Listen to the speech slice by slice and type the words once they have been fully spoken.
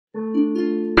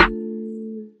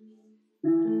Hanif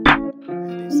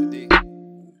Sadiq.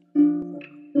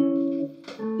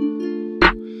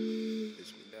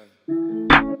 Bitch me down.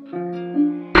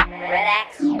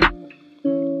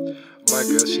 My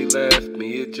girl, she left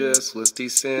me, it just was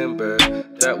December.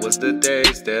 That was the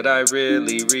days that I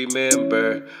really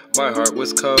remember. My heart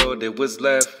was cold, it was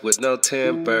left with no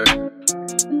temper.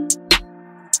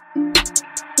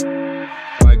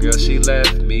 My girl, she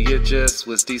left me, it just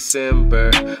was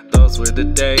December. Those were the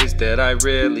days that I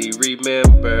really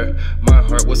remember. My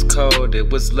heart was cold, it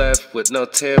was left with no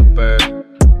temper.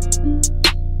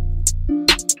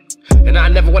 And I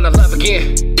never wanna love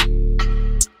again.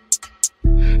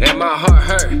 And my heart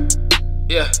hurt,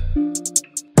 yeah.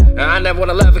 And I never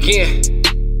wanna love again,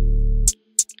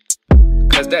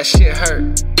 cause that shit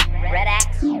hurt.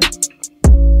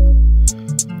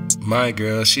 My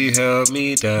girl, she held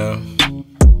me down.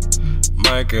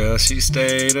 My girl, she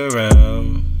stayed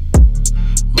around.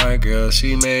 My girl,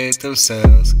 she made them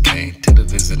sounds. Came to the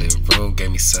visiting room,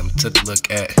 gave me something to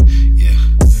look at, yeah.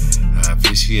 I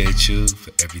appreciate you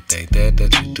for everything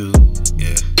that you do,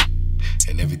 yeah.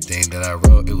 And everything that I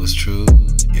wrote, it was true,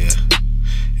 yeah.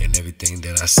 And everything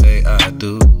that I say, I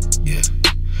do, yeah.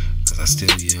 Cause I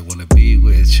still, yeah, wanna be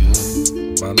with you.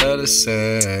 My letters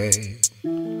say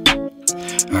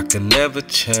I can never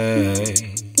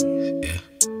change, yeah.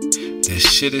 This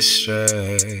shit is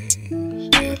strange,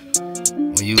 yeah.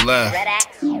 When you laugh.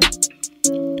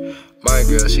 My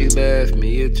girl, she left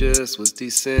me, it just was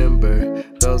December.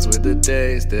 Those were the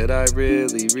days that I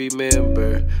really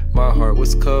remember. My heart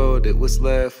was cold, it was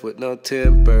left with no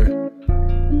temper.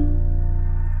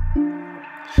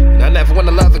 And I never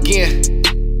wanna love again,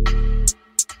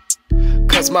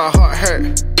 cause my heart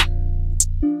hurt.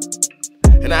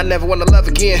 And I never wanna love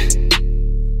again,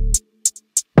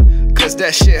 cause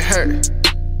that shit hurt.